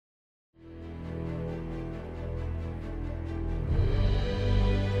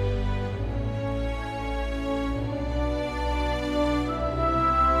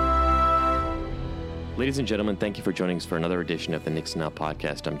Ladies and gentlemen, thank you for joining us for another edition of the Nixon Now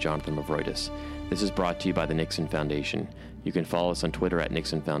podcast. I'm Jonathan Mavroidis. This is brought to you by the Nixon Foundation. You can follow us on Twitter at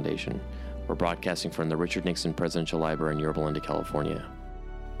Nixon Foundation. We're broadcasting from the Richard Nixon Presidential Library in Yorba Linda, California.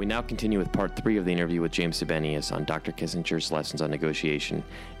 We now continue with part 3 of the interview with James Sebenius on Dr. Kissinger's lessons on negotiation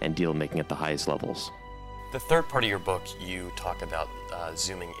and deal-making at the highest levels. The third part of your book, you talk about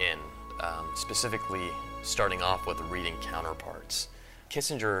zooming in, specifically starting off with reading counterparts.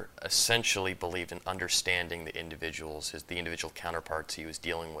 Kissinger essentially believed in understanding the individuals, the individual counterparts he was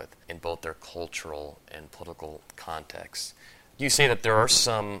dealing with in both their cultural and political contexts. You say that there are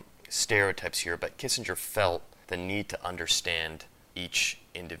some stereotypes here, but Kissinger felt the need to understand each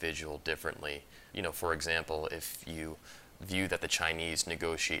individual differently. You know, for example, if you view that the Chinese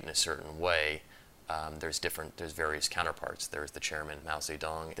negotiate in a certain way, there's various counterparts. There's the chairman, Mao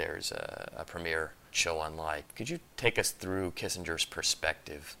Zedong. There's a premier, Zhou Enlai. Could you take us through Kissinger's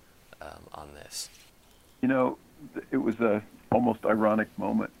perspective on this? You know, it was a almost ironic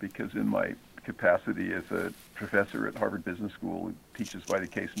moment because in my capacity as a professor at Harvard Business School who teaches by the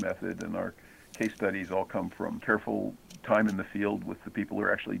case method, and our case studies all come from careful time in the field with the people who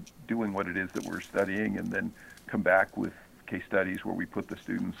are actually doing what it is that we're studying, and then come back with case studies where we put the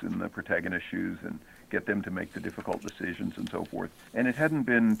students in the protagonist's shoes and get them to make the difficult decisions and so forth. And it hadn't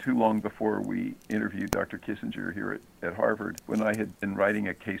been too long before we interviewed Dr. Kissinger here at Harvard when I had been writing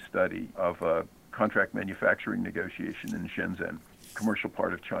a case study of a contract manufacturing negotiation in Shenzhen, commercial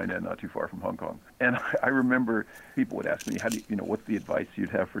part of China, not too far from Hong Kong. And I remember people would ask me, what's the advice you'd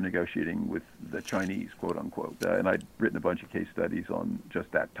have for negotiating with the Chinese, quote unquote. And I'd written a bunch of case studies on just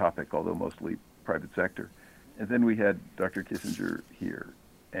that topic, although mostly private sector. And then we had Dr. Kissinger here,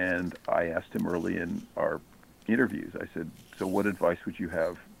 and I asked him early in our interviews, I said, so what advice would you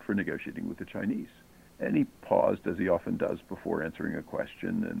have for negotiating with the Chinese? And he paused, as he often does, before answering a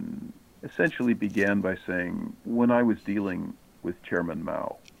question, and essentially began by saying, when I was dealing with Chairman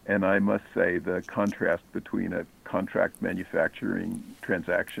Mao, and I must say the contrast between a contract manufacturing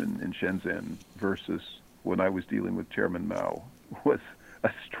transaction in Shenzhen versus when I was dealing with Chairman Mao was a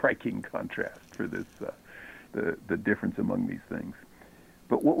striking contrast for this the difference among these things.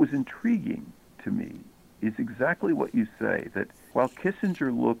 But what was intriguing to me is exactly what you say, that while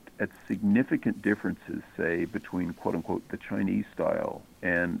Kissinger looked at significant differences, say, between, quote-unquote, the Chinese style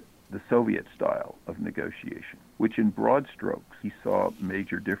and the Soviet style of negotiation, which in broad strokes he saw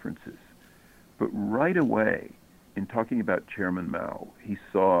major differences. But right away, in talking about Chairman Mao, he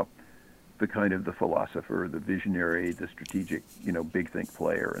saw the kind of the philosopher, the visionary, the strategic, big think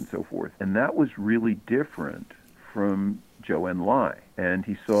player and so forth. And that was really different from Zhou Enlai. And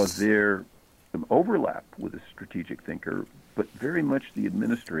he saw there some overlap with a strategic thinker, but very much the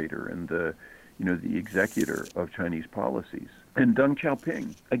administrator and the executor of Chinese policies. And Deng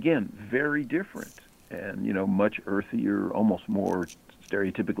Xiaoping, again, very different and, much earthier, almost more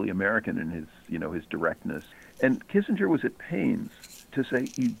stereotypically American in his directness. And Kissinger was at pains to say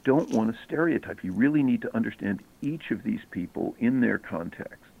you don't want to stereotype. You really need to understand each of these people in their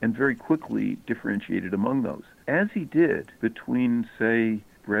context and very quickly differentiated among those. As he did between, say,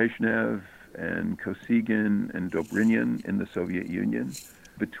 Brezhnev and Kosygin and Dobrynin in the Soviet Union,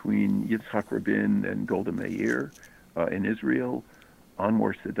 between Yitzhak Rabin and Golda Meir in Israel,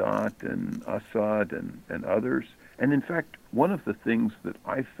 Anwar Sadat and Assad and others. And in fact, one of the things that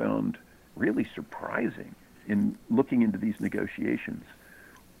I found really surprising in looking into these negotiations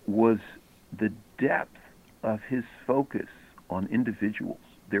was the depth of his focus on individuals,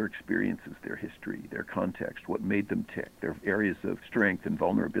 their experiences, their history, their context, what made them tick, their areas of strength and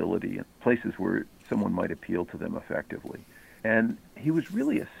vulnerability, and places where someone might appeal to them effectively. And he was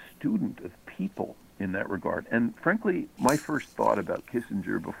really a student of people in that regard. And frankly, my first thought about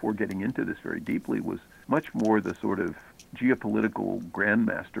Kissinger before getting into this very deeply was much more the sort of geopolitical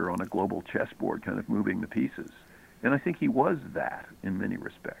grandmaster on a global chessboard, kind of moving the pieces. And I think he was that in many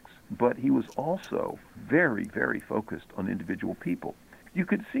respects. But he was also very, very focused on individual people. You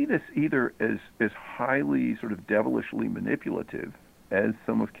could see this either as highly sort of devilishly manipulative, as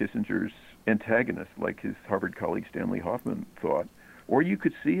some of Kissinger's antagonists, like his Harvard colleague Stanley Hoffman, thought, or you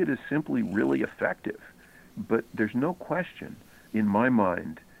could see it as simply really effective. But there's no question in my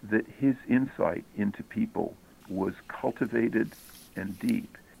mind that his insight into people was cultivated and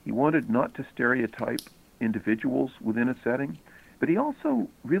deep. He wanted not to stereotype individuals within a setting, but he also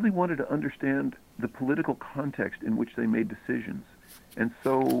really wanted to understand the political context in which they made decisions. And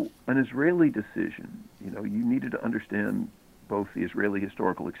so an Israeli decision, you needed to understand both the Israeli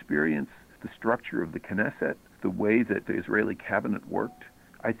historical experience, the structure of the Knesset, the way that the Israeli cabinet worked.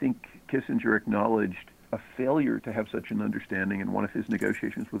 I think Kissinger acknowledged a failure to have such an understanding in one of his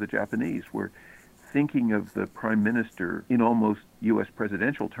negotiations with the Japanese, where thinking of the prime minister in almost U.S.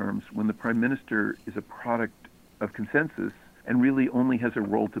 presidential terms, when the prime minister is a product of consensus and really only has a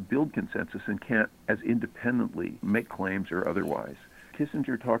role to build consensus and can't as independently make claims or otherwise.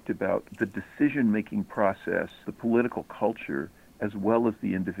 Kissinger talked about the decision-making process, the political culture, as well as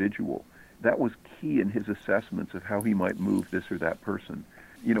the individual. That was key in his assessments of how he might move this or that person.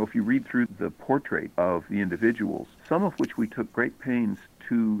 You know, if you read through the portrait of the individuals, some of which we took great pains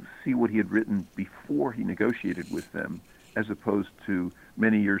to see what he had written before he negotiated with them, as opposed to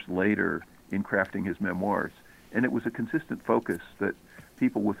many years later in crafting his memoirs. And it was a consistent focus that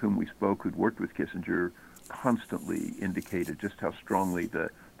people with whom we spoke who'd worked with Kissinger constantly indicated just how strongly the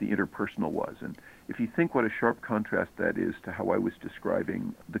interpersonal was. And if you think what a sharp contrast that is to how I was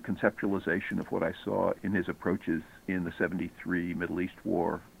describing the conceptualization of what I saw in his approaches in the 73 Middle East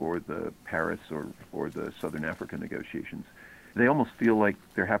War or the Paris or the Southern Africa negotiations, they almost feel like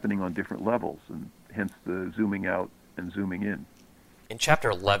they're happening on different levels, and hence the zooming out and zooming in. In Chapter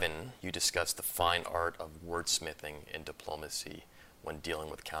 11, you discuss the fine art of wordsmithing in diplomacy when dealing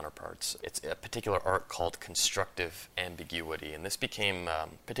with counterparts. It's a particular art called constructive ambiguity, and this became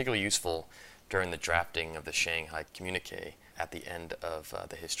particularly useful during the drafting of the Shanghai Communique at the end of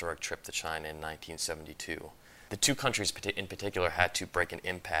the historic trip to China in 1972. The two countries in particular had to break an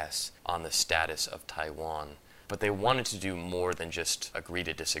impasse on the status of Taiwan, but they wanted to do more than just agree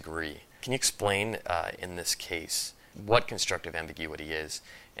to disagree. Can you explain in this case what constructive ambiguity is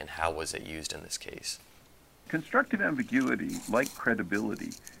and how was it used in this case? Constructive ambiguity, like credibility,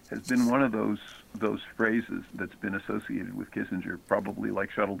 has been one of those phrases that's been associated with Kissinger, probably like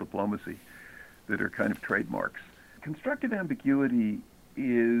shuttle diplomacy, that are kind of trademarks. Constructive ambiguity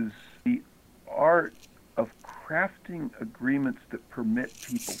is the art of crafting agreements that permit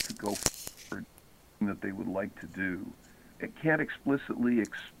people to go forward that they would like to do. It can't explicitly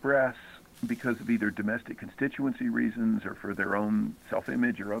express because of either domestic constituency reasons or for their own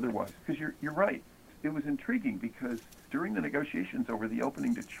self-image or otherwise. Because you're right. It was intriguing because during the negotiations over the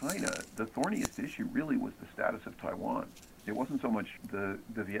opening to China, the thorniest issue really was the status of Taiwan. It wasn't so much the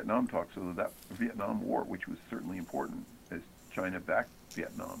Vietnam talks or that Vietnam War, which was certainly important as China backed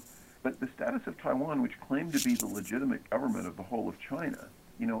Vietnam, but the status of Taiwan, which claimed to be the legitimate government of the whole of China,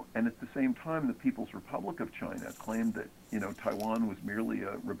 and at the same time, the People's Republic of China claimed that, Taiwan was merely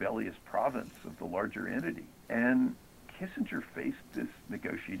a rebellious province of the larger entity. And Kissinger faced this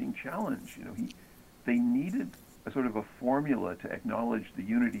negotiating challenge. They needed a sort of a formula to acknowledge the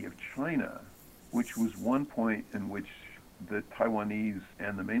unity of China, which was one point in which the Taiwanese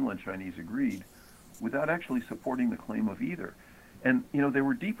and the mainland Chinese agreed, without actually supporting the claim of either. And, there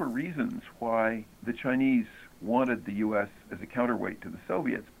were deeper reasons why the Chinese wanted the U.S. as a counterweight to the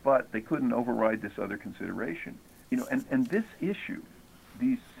Soviets, but they couldn't override this other consideration. And this issue,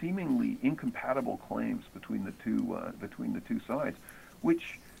 these seemingly incompatible claims between the two sides,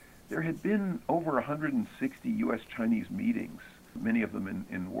 which there had been over 160 U.S.-Chinese meetings, many of them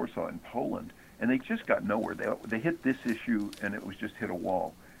in Warsaw and Poland, and they just got nowhere. They hit this issue, and it was just hit a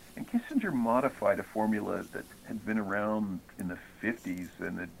wall. And Kissinger modified a formula that had been around in the 50s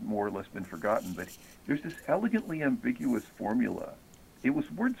and had more or less been forgotten, but there's this elegantly ambiguous formula. It was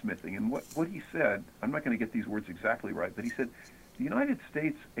wordsmithing, and what he said, I'm not going to get these words exactly right, but he said, the United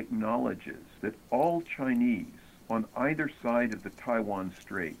States acknowledges that all Chinese on either side of the Taiwan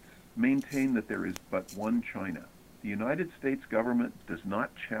Straits maintain that there is but one China. The United States government does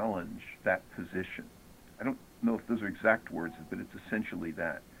not challenge that position. I don't know if those are exact words, but it's essentially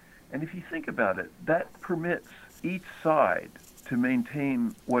that. And if you think about it, that permits each side to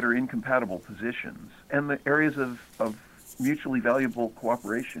maintain what are incompatible positions and the areas of mutually valuable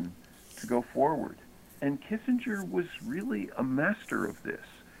cooperation to go forward. And Kissinger was really a master of this.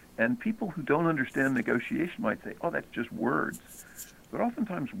 And people who don't understand negotiation might say, oh, that's just words. But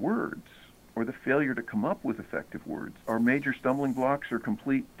oftentimes words, or the failure to come up with effective words, are major stumbling blocks or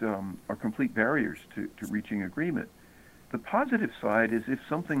complete barriers to reaching agreement. The positive side is if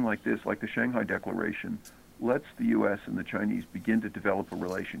something like this, like the Shanghai Declaration, lets the U.S. and the Chinese begin to develop a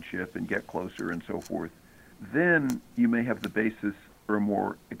relationship and get closer and so forth, then you may have the basis for a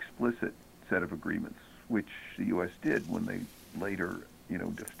more explicit set of agreements, which the U.S. did when they later,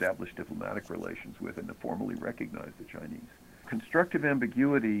 established diplomatic relations with and formally recognized the Chinese. Constructive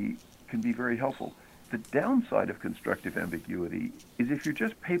ambiguity can be very helpful. The downside of constructive ambiguity is if you're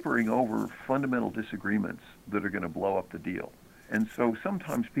just papering over fundamental disagreements that are going to blow up the deal. And so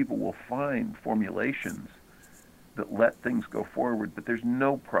sometimes people will find formulations that let things go forward, but there's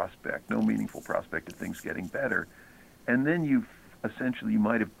no meaningful prospect of things getting better. And then you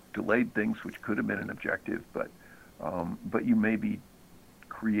might have delayed things which could have been an objective, but you may be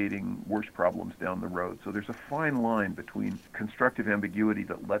creating worse problems down the road. So there's a fine line between constructive ambiguity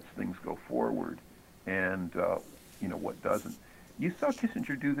that lets things go forward and what doesn't. You saw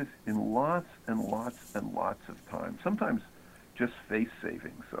Kissinger do this in lots and lots and lots of times, sometimes just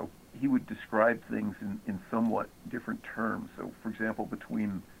face-saving. So he would describe things in somewhat different terms. So, for example,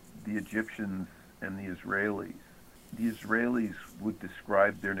 between the Egyptians and the Israelis would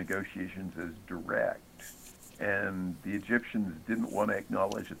describe their negotiations as direct, and the Egyptians didn't want to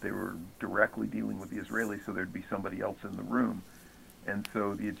acknowledge that they were directly dealing with the Israelis, so there'd be somebody else in the room. And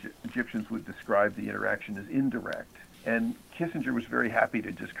so the Egyptians would describe the interaction as indirect. And Kissinger was very happy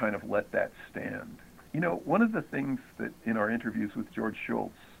to just kind of let that stand. One of the things that in our interviews with George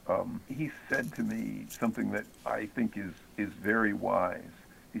Shultz, he said to me something that I think is very wise.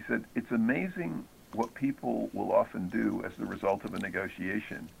 He said, it's amazing what people will often do as the result of a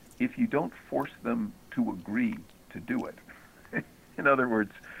negotiation if you don't force them to agree to do it. In other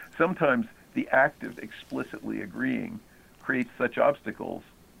words, sometimes the act of explicitly agreeing creates such obstacles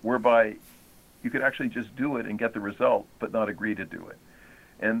whereby you could actually just do it and get the result, but not agree to do it.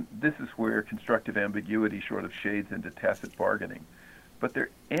 And this is where constructive ambiguity sort of shades into tacit bargaining. But there are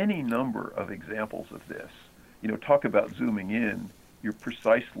any number of examples of this. Talk about zooming in. You're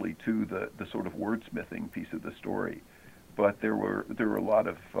precisely to the sort of wordsmithing piece of the story. But there were a lot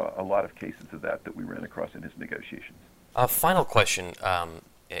of cases of that we ran across in his negotiations. Final question,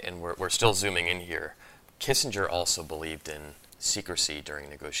 and we're still zooming in here. Kissinger also believed in secrecy during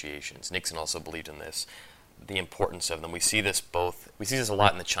negotiations. Nixon also believed in this, the importance of them. We see this a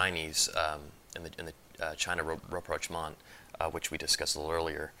lot in the Chinese, in the China rapprochement, which we discussed a little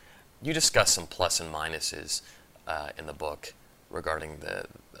earlier. You discuss some plus and minuses in the book regarding the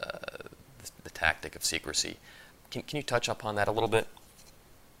tactic of secrecy. Can you touch upon that a little bit?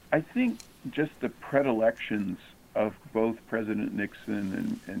 I think just the predilections of both President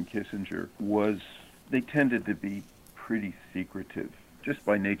Nixon and Kissinger they tended to be pretty secretive, just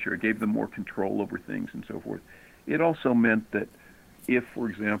by nature. It gave them more control over things and so forth. It also meant that if, for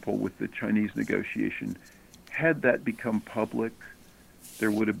example, with the Chinese negotiation, had that become public, there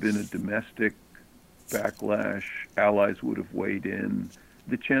would have been a domestic backlash, allies would have weighed in.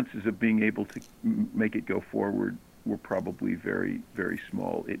 The chances of being able to make it go forward were probably very, very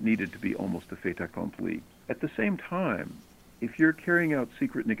small. It needed to be almost a fait accompli. At the same time, if you're carrying out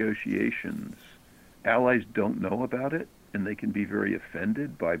secret negotiations, allies don't know about it, and they can be very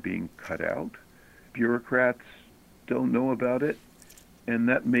offended by being cut out. Bureaucrats don't know about it, and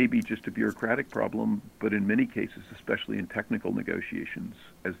that may be just a bureaucratic problem, but in many cases, especially in technical negotiations,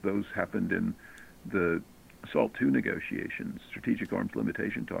 as those happened in the SALT II negotiations, strategic arms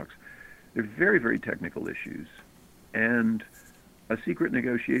limitation talks, they're very, very technical issues. And a secret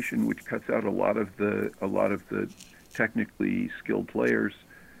negotiation which cuts out a lot of the technically skilled players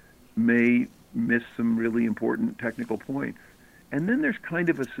may miss some really important technical points. And then there's kind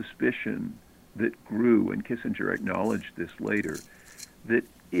of a suspicion that grew, and Kissinger acknowledged this later, that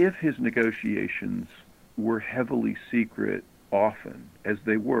if his negotiations were heavily secret often, as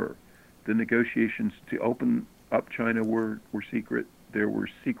they were, the negotiations to open up China were secret. There were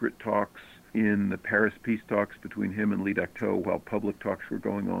secret talks in the Paris peace talks between him and Lee Dak-to while public talks were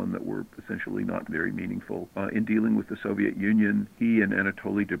going on that were essentially not very meaningful. In dealing with the Soviet Union, he and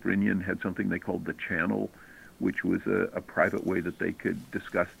Anatoly Dobrynin had something they called the Channel, which was a private way that they could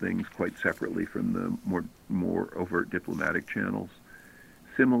discuss things quite separately from the more overt diplomatic channels.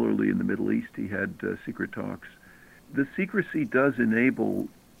 Similarly, in the Middle East, he had secret talks. The secrecy does enable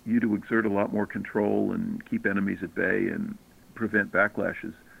you to exert a lot more control and keep enemies at bay and prevent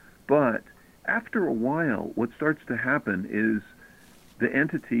backlashes. But after a while, what starts to happen is the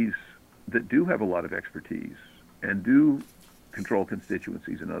entities that do have a lot of expertise and do control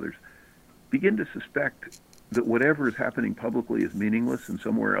constituencies and others begin to suspect that whatever is happening publicly is meaningless and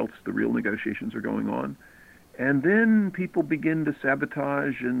somewhere else the real negotiations are going on. And then people begin to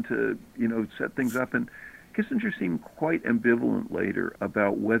sabotage and to, set things up. And Kissinger seemed quite ambivalent later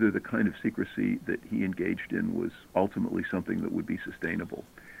about whether the kind of secrecy that he engaged in was ultimately something that would be sustainable.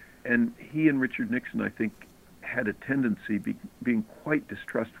 And he and Richard Nixon, I think, had a tendency, being quite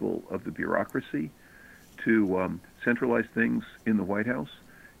distrustful of the bureaucracy, to centralize things in the White House.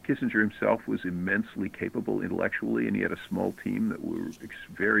 Kissinger himself was immensely capable intellectually, and he had a small team that were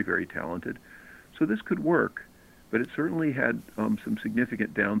very, very talented. So this could work, but it certainly had some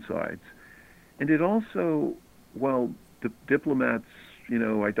significant downsides. And it also, the diplomats,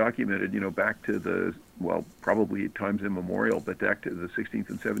 I documented, back to probably times immemorial, but back to the 16th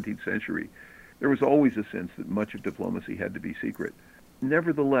and 17th century, there was always a sense that much of diplomacy had to be secret.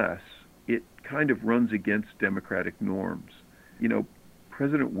 Nevertheless, it kind of runs against democratic norms.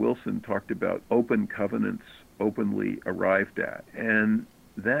 President Wilson talked about open covenants openly arrived at. And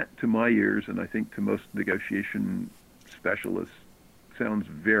that, to my ears, and I think to most negotiation specialists, sounds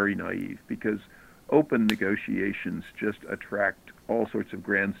very naive, because open negotiations just attract all sorts of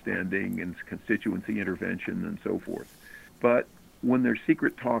grandstanding and constituency intervention and so forth. But when there's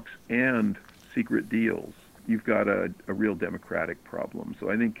secret talks and secret deals, you've got a real democratic problem. So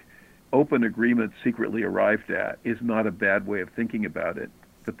I think open agreement secretly arrived at is not a bad way of thinking about it.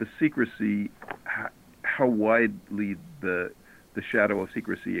 But the secrecy, how widely the shadow of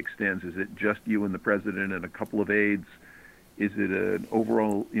secrecy extends. Is it just you and the president and a couple of aides? Is it an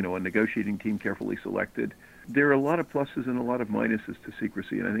overall, a negotiating team carefully selected? There are a lot of pluses and a lot of minuses to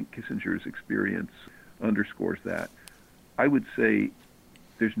secrecy, and I think Kissinger's experience underscores that. I would say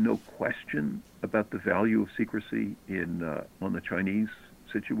there's no question about the value of secrecy on the Chinese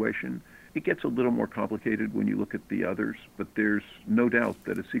situation. It gets a little more complicated when you look at the others, but there's no doubt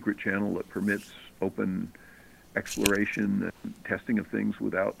that a secret channel that permits open exploration and testing of things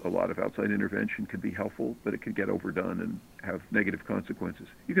without a lot of outside intervention could be helpful, but it could get overdone and have negative consequences.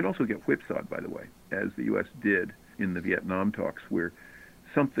 You can also get whipsawed, by the way, as the U.S. did in the Vietnam talks, where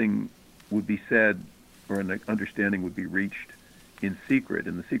something would be said or an understanding would be reached in secret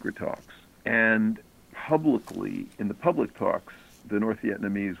in the secret talks. And publicly, in the public talks, the North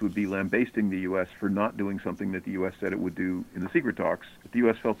Vietnamese would be lambasting the U.S. for not doing something that the U.S. said it would do in the secret talks. But the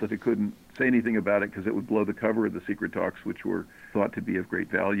U.S. felt that it couldn't say anything about it because it would blow the cover of the secret talks, which were thought to be of great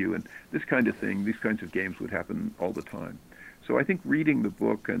value. And this kind of thing, these kinds of games would happen all the time. So I think reading the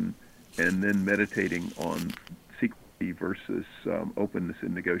book and then meditating on secrecy versus openness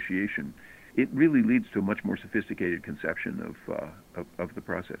in negotiation, it really leads to a much more sophisticated conception of the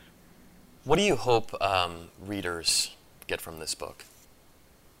process. What do you hope readers get from this book?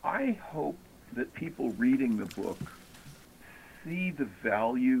 I hope that people reading the book see the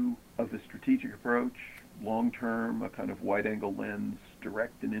value of a strategic approach, long-term, a kind of wide-angle lens,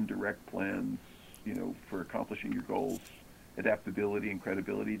 direct and indirect plans, for accomplishing your goals, adaptability and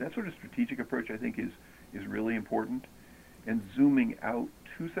credibility. That sort of strategic approach, I think, is really important. And zooming out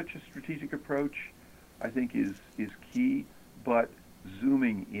to such a strategic approach, I think, is key. But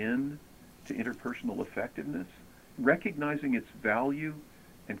zooming in to interpersonal effectiveness, recognizing its value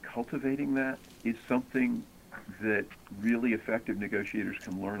and cultivating that is something that really effective negotiators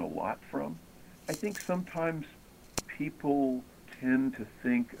can learn a lot from. I think sometimes people tend to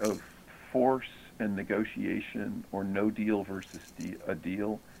think of force and negotiation, or no deal versus a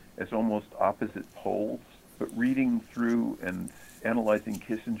deal, as almost opposite poles. But reading through and analyzing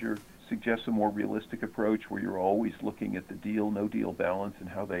Kissinger suggests a more realistic approach where you're always looking at the deal, no deal balance and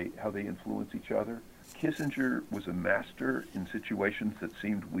how they influence each other. Kissinger was a master in situations that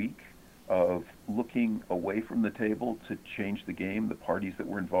seemed weak of looking away from the table to change the game, the parties that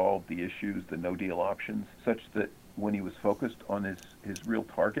were involved, the issues, the no deal options, such that when he was focused on his real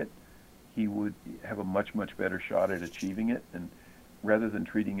target, he would have a much, much better shot at achieving it, and rather than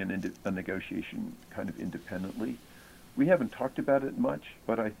treating a negotiation kind of independently. We haven't talked about it much,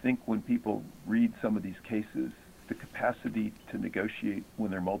 but I think when people read some of these cases, the capacity to negotiate when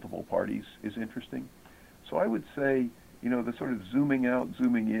there are multiple parties is interesting. So I would say, the sort of zooming out,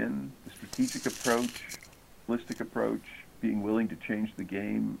 zooming in, the strategic approach, holistic approach, being willing to change the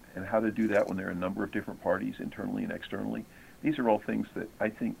game, and how to do that when there are a number of different parties, internally and externally. These are all things that I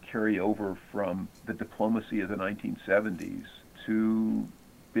think carry over from the diplomacy of the 1970s to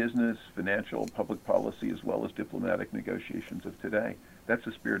business, financial, public policy, as well as diplomatic negotiations of today. That's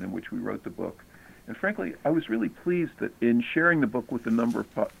the spirit in which we wrote the book. And frankly, I was really pleased that in sharing the book with a number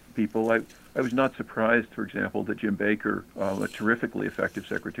of people, I was not surprised, for example, that Jim Baker, a terrifically effective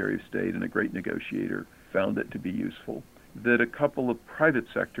Secretary of State and a great negotiator, found it to be useful. That a couple of private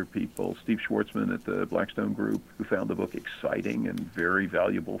sector people, Steve Schwartzman at the Blackstone Group, who found the book exciting and very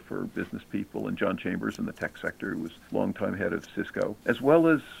valuable for business people, and John Chambers in the tech sector, who was longtime head of Cisco, as well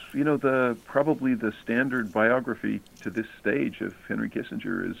as, probably the standard biography to this stage of Henry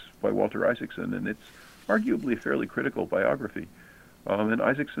Kissinger is by Walter Isaacson, and it's arguably a fairly critical biography. And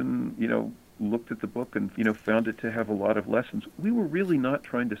Isaacson, looked at the book and, found it to have a lot of lessons. We were really not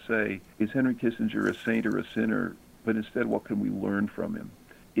trying to say, is Henry Kissinger a saint or a sinner? But instead, what can we learn from him?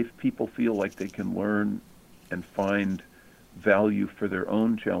 If people feel like they can learn and find value for their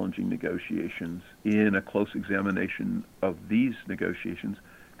own challenging negotiations in a close examination of these negotiations,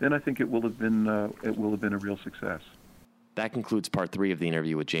 then I think it will have been a real success. That concludes part 3 of the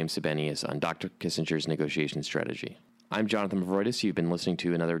interview with James Sebenius on Dr. Kissinger's negotiation strategy. I'm Jonathan Mavroidis. You've been listening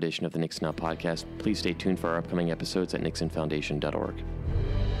to another edition of the Nixon Now podcast. Please stay tuned for our upcoming episodes at nixonfoundation.org.